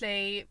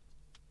honestly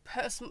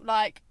put some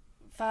like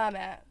firm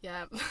it.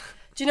 Yeah.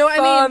 Do you know what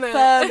I mean?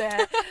 Firm Firm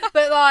it. it.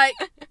 But like,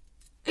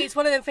 it's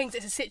one of them things.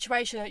 It's a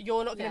situation that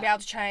you're not going to be Yeah.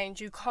 able to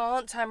change. You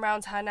can't turn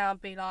around to her now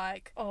and be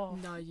like, "Oh,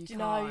 No, you can't.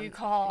 no, you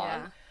can't."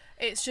 Yeah.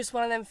 It's just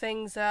one of them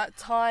things that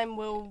time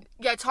will.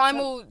 Yeah, time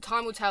will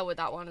tell with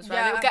that one as well.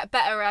 Yeah. It'll get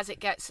better as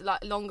it gets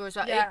like longer as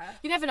well. Yeah.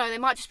 You never know. They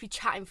might just be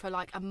chatting for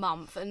like a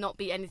month and not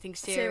be anything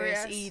serious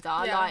Serious,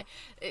 either. yeah. Like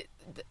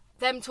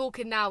them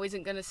talking now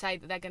isn't going to say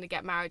that they're going to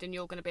get married and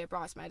you're going to be a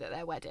bridesmaid at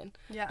their wedding.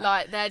 Yeah.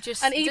 Like they're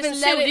just And even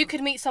just let still, it- you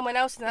could meet someone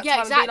else in that Yeah,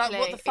 time and be like, exactly,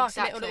 "What the fuck?" and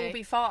exactly. it'll all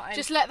be fine.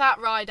 just let that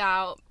ride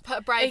out. Put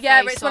a brave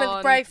yeah, face but it's one of the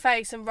on. brave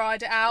face and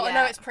ride it out. I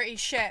know Yeah. it's pretty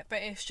shit,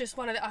 but it's just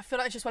one of the, I feel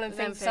like it's just one of the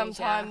Them things things,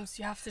 sometimes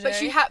you have to do.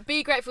 But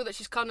be grateful that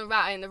she's come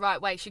about it in the right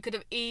way. She could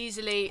have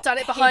easily done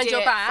it behind hid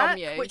your it back, from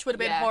you. which would have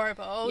been Yeah.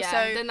 horrible. Yeah,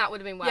 so then that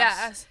would have been worse.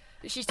 yes.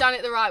 But she's done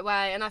it the right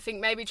way, and I think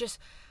maybe just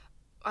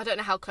I don't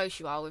know how close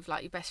you are with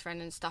like your best friend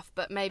and stuff,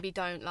 but maybe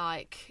don't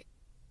like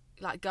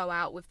go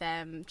out with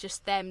them,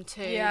 just them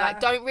two. Yeah. Like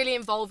don't really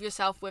involve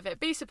yourself with it.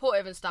 Be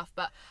supportive and stuff,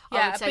 but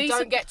I would say be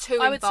don't get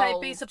too I involved. would say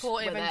be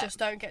supportive with and it. just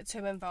don't get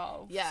too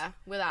involved. Yeah,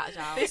 without a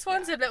doubt. This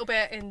one's a little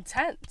bit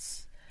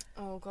intense.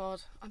 Oh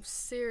god, I'm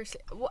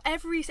seriously. Well,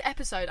 every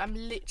episode I'm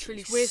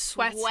literally We're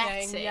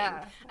sweating,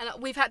 yeah.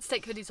 And we've had to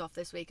take hoodies off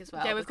this week as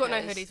well. Yeah, we've got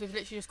no because hoodies. We've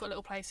literally just got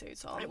little play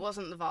suits on. It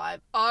wasn't the vibe.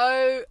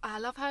 Oh, I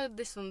love how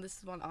this is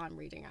one I'm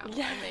reading out.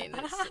 Yeah. I mean,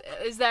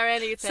 is there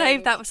anything?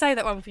 Save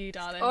that one for you,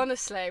 darling.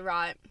 Honestly,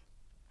 right.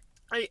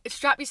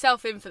 Strap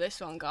yourself in for this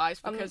one,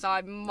 guys, because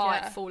I might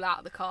yeah. fall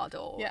out the car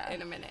door Yeah.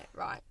 in a minute.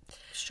 Right.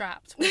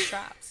 Strapped. We're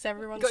strapped. Is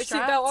everyone Got your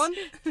strapped? seatbelt on?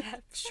 Yeah,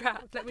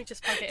 strapped. Let me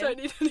just plug it Don't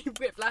in. need any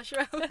whiplash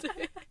around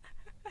it.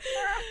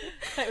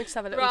 Let me just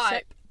have a little Right.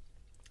 sip.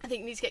 I think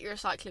you need to get your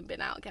recycling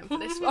bin out again for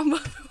this one, by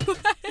the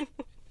way.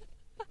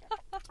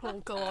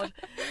 Oh God.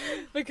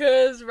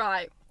 Because,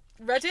 right,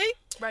 ready?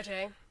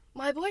 Ready.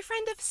 My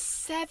boyfriend of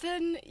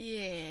 7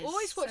 years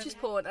always watches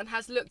porn and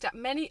has looked at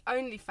many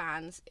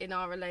OnlyFans in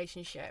our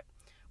relationship,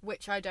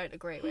 which I don't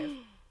agree with.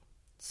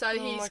 So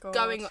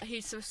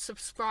he's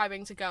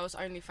subscribing to girls'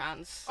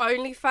 OnlyFans.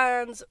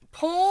 OnlyFans,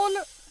 porn.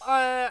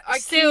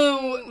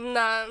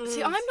 No.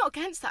 See, I'm not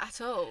against that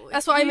at all.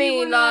 That's what I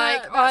mean.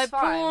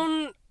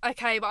 Porn.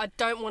 Okay, but I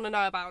don't want to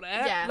know about it.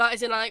 Yeah. Like,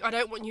 as in, like, I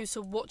don't want you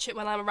to watch it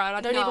when I'm around.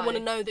 I don't even want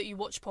to know that you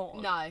watch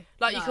porn. No.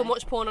 Like, you can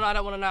watch porn and I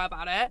don't want to know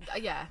about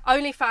it. Yeah.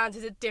 OnlyFans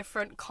is a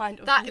different kind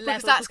of level.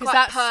 Because that's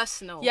quite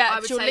personal. Yeah, I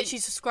would you're say literally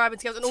subscribing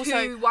to girls. And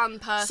also, one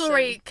person.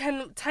 Sorry,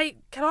 can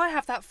I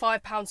have that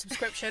 £5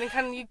 subscription and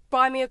can you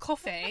buy me a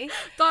coffee?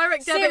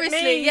 Direct debit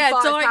Seriously, me. yeah,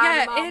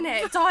 £5 in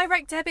it.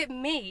 Direct debit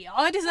me.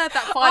 I deserve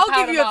that £5.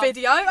 I'll give you a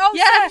video. I'll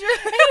send you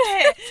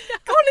it.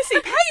 Honestly,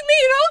 pay me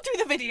and I'll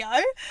do the video.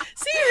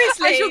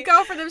 Seriously. As your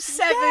girlfriend of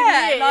 7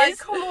 years. Like,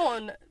 come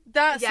on.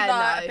 That's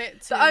a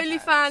bit too The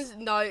OnlyFans,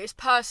 no, it's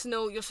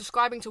personal. You're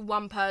subscribing to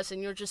one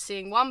person. You're just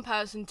seeing one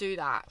person do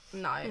that.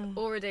 No,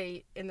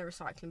 already in the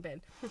recycling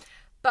bin.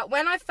 But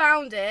when I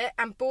found it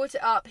and brought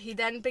it up, he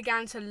then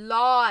began to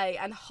lie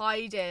and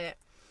hide it.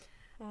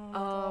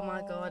 Oh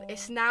my God.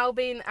 It's now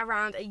been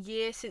around a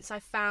year since I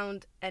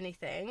found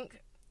anything.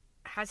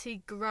 Has he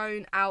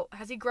grown up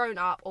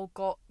or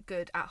got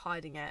good at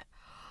hiding it?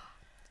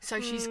 So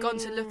she's gone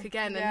to look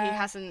again and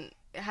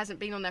it hasn't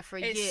been on there for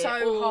a year. It's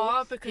so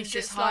hard because he's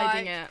just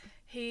hiding like, it.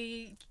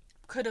 He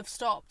could have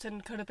stopped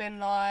and could have been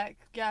like,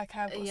 yeah, okay,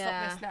 I've got to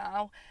stop this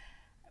now.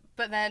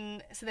 But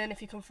then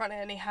if you confront it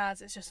and he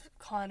has, it's just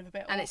kind of a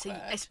bit and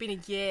awkward. It's been a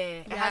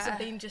year. It hasn't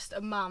been just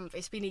a month.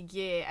 It's been a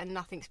year and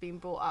nothing's been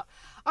brought up.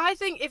 I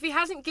think if he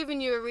hasn't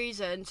given you a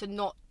reason to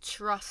not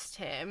trust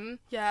him...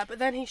 Yeah, but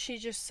then she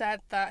just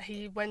said that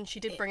when she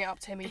did bring it up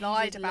to him, he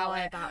lied about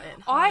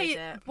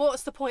it.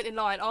 What's the point in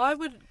lying? I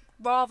would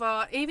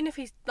rather, even if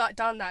he's like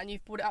done that and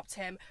you've brought it up to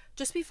him,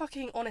 just be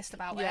fucking honest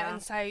about it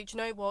and say, do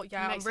you know what?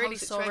 Yeah, I'm really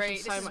sorry.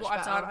 This is what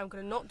I've done. I'm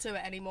going to not do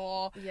it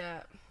anymore. Yeah.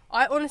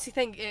 I honestly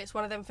think it's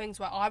one of them things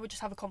where I would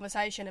just have a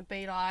conversation and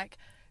be like,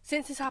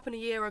 since this happened a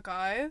year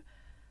ago,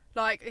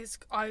 like,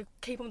 I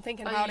keep on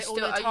thinking about it all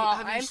the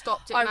time. Have you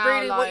stopped it I now?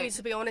 really want you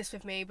to be honest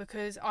with me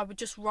because I would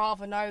just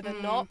rather know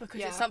than not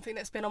because it's something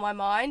that's been on my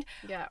mind.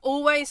 Yeah.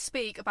 Always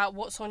speak about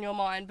what's on your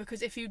mind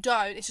because if you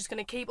don't, it's just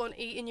going to keep on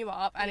eating you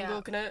up and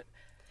you're going to,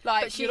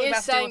 like, but she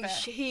is saying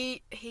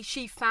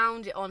she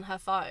found it on her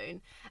phone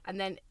and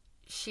then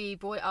she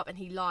brought it up and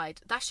he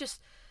lied. That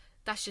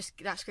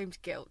screams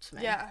guilt to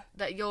me. Yeah.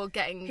 That you're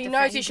getting... He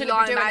knows he shouldn't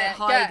be doing it.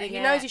 Yeah, he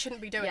knows he shouldn't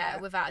be doing it. Yeah,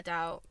 without a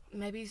doubt.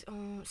 Maybe he's...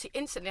 see,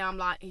 instantly I'm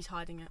like, he's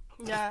hiding it.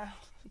 Yeah.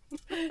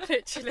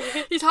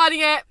 Literally. He's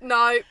hiding it.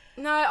 No,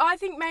 I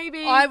think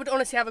maybe... I would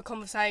honestly have a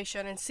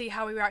conversation and see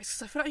how he reacts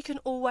because I feel like you can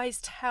always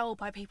tell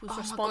by people's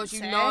responses.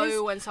 My God, you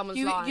know when someone's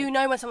lying. You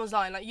know when someone's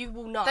lying. Like, you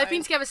will know. They've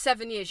been together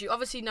 7 years. You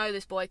obviously know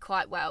this boy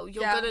quite well.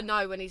 You're going to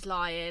know when he's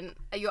lying.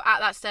 You're at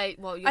that stage...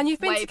 Well, you're you've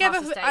been together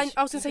past the stage. and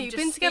I was going to say, you've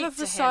been together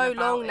for so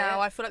long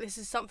now. I feel like this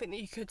is something that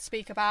you could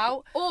speak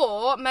about.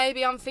 Or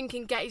maybe I'm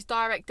thinking get his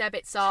direct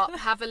debits up,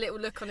 have a little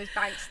look on his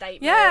bank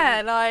statement.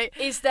 Yeah, like...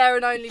 Is there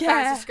an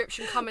OnlyFans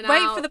subscription coming out?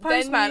 Wait for the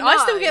postman. I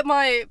still get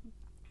my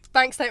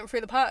bank statement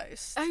through the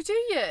post. Oh, do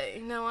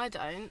you? No, I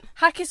don't.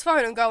 Hack his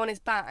phone and go on his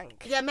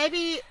bank. Yeah,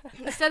 maybe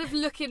instead of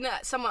looking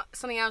at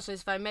something else on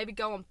his phone, maybe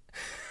go on...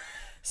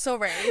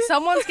 Sorry,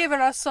 someone's given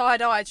us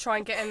side eye to try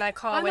and get in their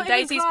car when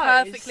Daisy's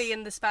perfectly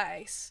in the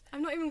space.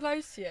 I'm not even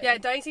close to you. Yeah,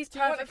 Daisy's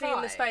perfectly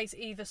in the space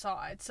either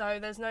side, so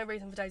there's no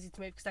reason for Daisy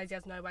to move because Daisy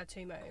has nowhere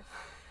to move.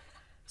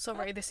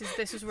 Sorry, this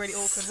is really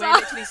awkward. We're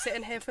literally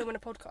sitting here filming a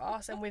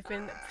podcast and we've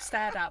been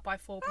stared at by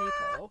 4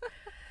 people.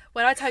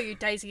 When I tell you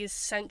Daisy is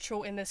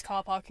central in this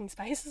car parking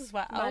space as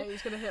well. No,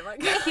 he's going to hit my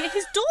car.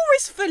 His door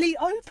is fully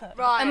open.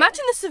 Right.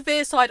 Imagine the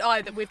severe side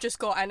eye that we've just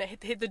got and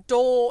the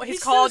door,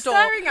 his car door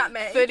staring at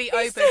me. fully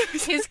open.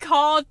 His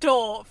car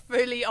door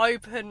fully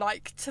open,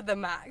 like, to the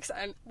max,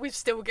 and we're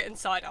still getting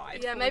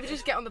side-eyed. Yeah, maybe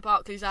just get on the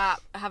Barclays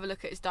app, have a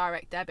look at his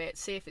direct debit,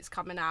 see if it's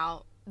coming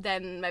out,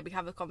 then maybe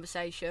have a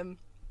conversation.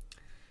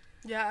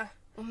 Yeah.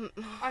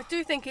 I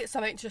do think it's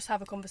something to just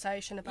have a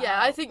conversation about.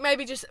 Yeah, I think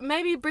maybe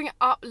bring it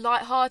up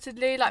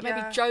lightheartedly, like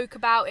maybe joke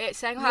about it,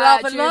 saying,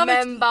 "Hi, do you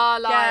remember?"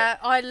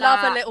 I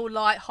love a little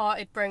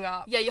light-hearted bring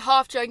up. Yeah, you're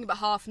half joking but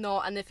half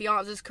not, and if he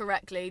answers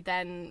correctly,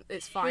 then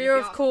it's fine. We are,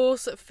 of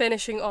course,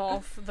 finishing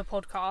off the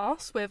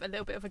podcast with a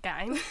little bit of a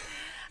game.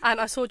 And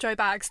I saw Joe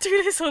Bags do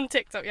this on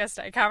TikTok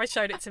yesterday. Cara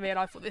showed it to me and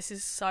I thought this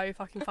is so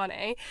fucking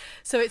funny.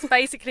 So it's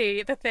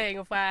basically the thing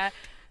of where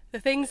the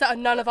things that are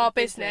none of our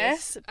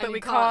business, but we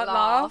can't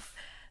laugh.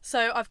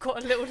 So I've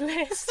got a little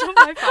list on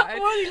my phone.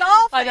 Why are you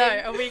laughing? I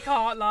know, and we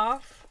can't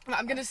laugh.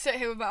 I'm going to sit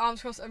here with my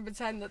arms crossed and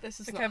pretend that this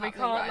is not happening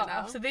right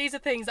now. So these are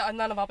things that are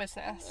none of our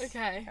business.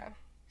 Okay.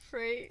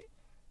 3,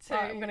 2...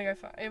 Right, I'm going to go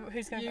first.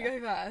 Who's going first? You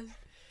go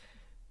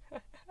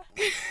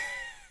first.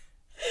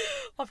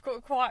 I've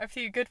got quite a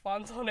few good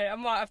ones on it. I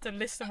might have to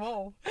list them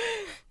all.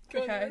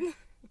 Okay.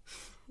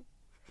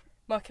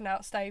 Mucking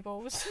out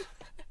stables.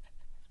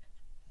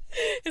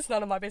 It's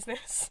none of my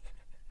business.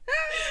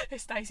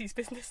 It's Stacey's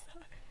business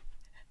though.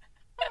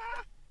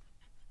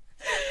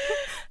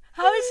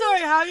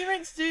 How are you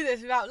meant to do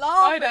this without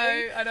laughing?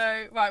 I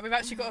know. Right, we've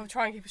actually got to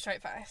try and keep a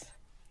straight face.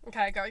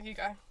 Okay, you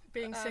go.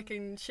 Being sick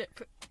in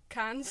ship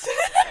cans.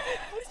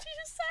 What did you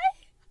just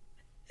say?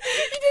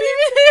 You didn't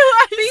even hear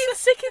what I Being said.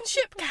 sick in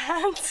chip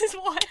cans is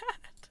what I had.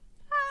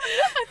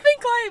 I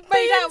think I made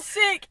Being out.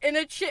 sick in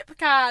a chip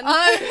can.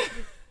 Oh.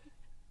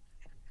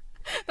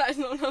 That is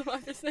not none of my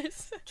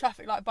business.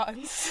 Traffic light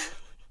buttons.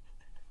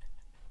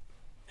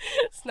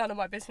 It's none of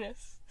my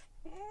business.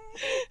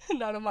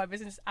 None of my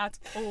business at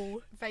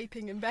all.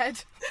 Vaping in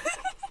bed.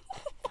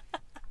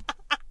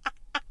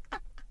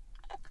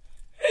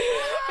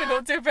 We're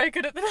not doing very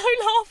good at the no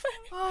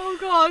laughing. Oh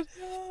god.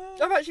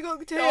 I've actually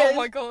got tears. Oh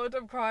my god,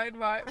 I'm crying,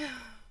 right.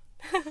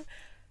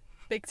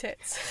 Big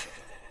tits.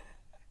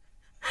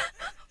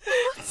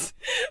 What?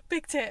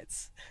 Big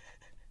tits.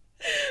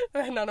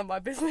 They're none of my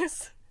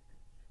business.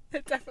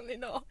 They're definitely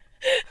not.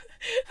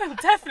 And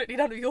definitely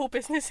none of your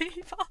business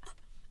either.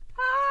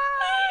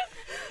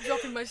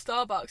 Dropping my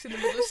Starbucks in the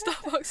middle of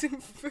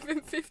Starbucks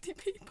within 50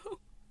 people.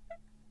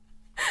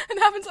 And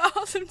having to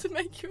ask them to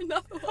make you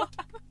another one.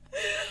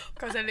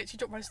 Guys, I literally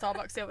dropped my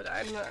Starbucks the other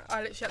day and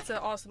I literally had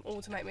to ask them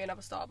all to make me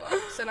another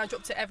Starbucks, and I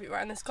dropped it everywhere,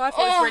 and this guy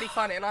thought it was really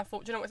funny, and I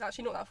thought, do you know what, it's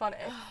actually not that funny.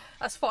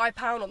 That's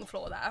 £5 on the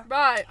floor there.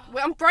 Right.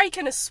 I'm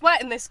breaking a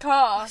sweat in this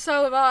car.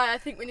 So am I. I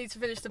think we need to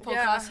finish the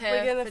podcast here.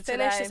 We're going to for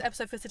finish today. this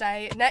episode for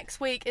today. Next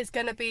week is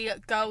going to be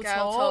Girl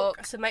Girl Talk.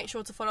 Talk. So make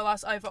sure to follow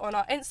us over on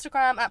our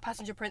Instagram at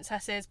Passenger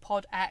Princesses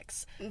Pod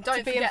X. Don't to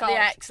be forget involved. the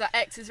X. That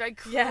X is very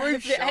crucial. Yeah,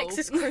 the X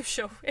is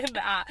crucial in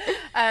that.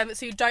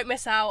 So you don't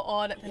miss out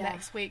on the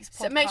next week's podcast.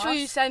 So make sure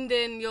you send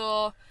in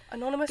your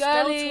anonymous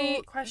girly- girl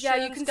talk questions, yeah,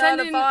 you can girl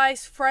send in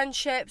advice,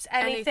 friendships,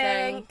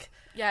 anything.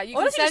 Yeah, you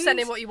Honestly, can just send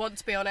in what you want,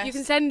 to be honest. You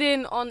can send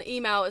in on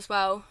email as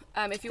well.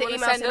 If you The want to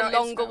email's send in a our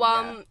longer Instagram,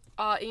 one,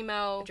 our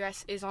email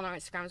address is on our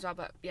Instagram as well.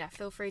 But yeah,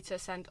 feel free to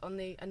send on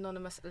the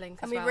anonymous link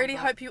as And we well. really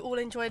But- hope you all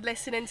enjoyed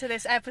listening to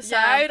this episode.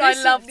 Yeah,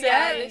 I loved it.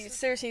 Yeah, you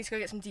seriously need to go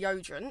get some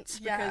deodorant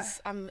Yeah.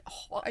 because I'm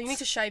hot. Oh, you need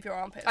to shave your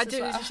armpits. I as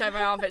do well. need to shave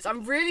my armpits.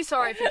 I'm really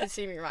sorry if you can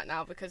see me right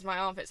now because my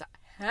armpits are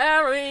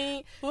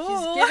hairy.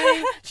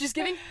 Ooh. She's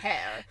giving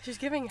hair. She's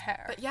giving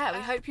hair. But yeah, we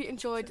hope you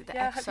enjoyed the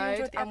Yeah, hope you episode,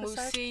 enjoyed the and we'll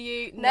episode.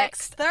 see you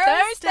Next Thursday.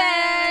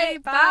 Thursday.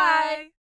 Bye.